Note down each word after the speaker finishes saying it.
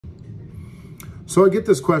So I get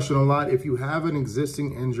this question a lot. If you have an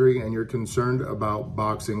existing injury and you're concerned about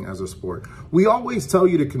boxing as a sport, we always tell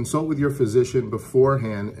you to consult with your physician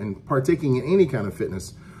beforehand and partaking in any kind of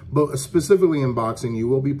fitness, but specifically in boxing, you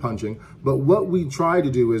will be punching. But what we try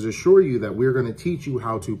to do is assure you that we're going to teach you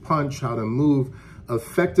how to punch, how to move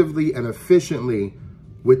effectively and efficiently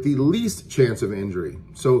with the least chance of injury.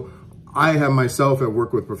 So I have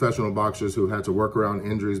worked with professional boxers who had to work around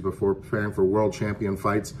injuries before preparing for world champion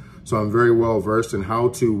fights. So I'm very well versed in how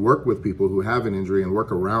to work with people who have an injury and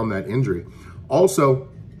work around that injury. Also,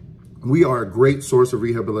 we are a great source of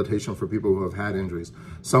rehabilitation for people who have had injuries.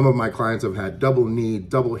 Some of my clients have had double knee,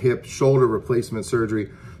 double hip, shoulder replacement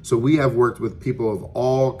surgery. So we have worked with people of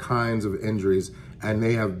all kinds of injuries, and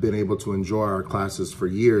they have been able to enjoy our classes for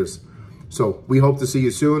years. So we hope to see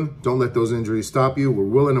you soon. Don't let those injuries stop you. We're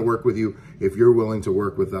willing to work with you if you're willing to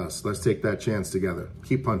work with us. Let's take that chance together.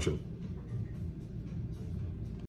 Keep punching.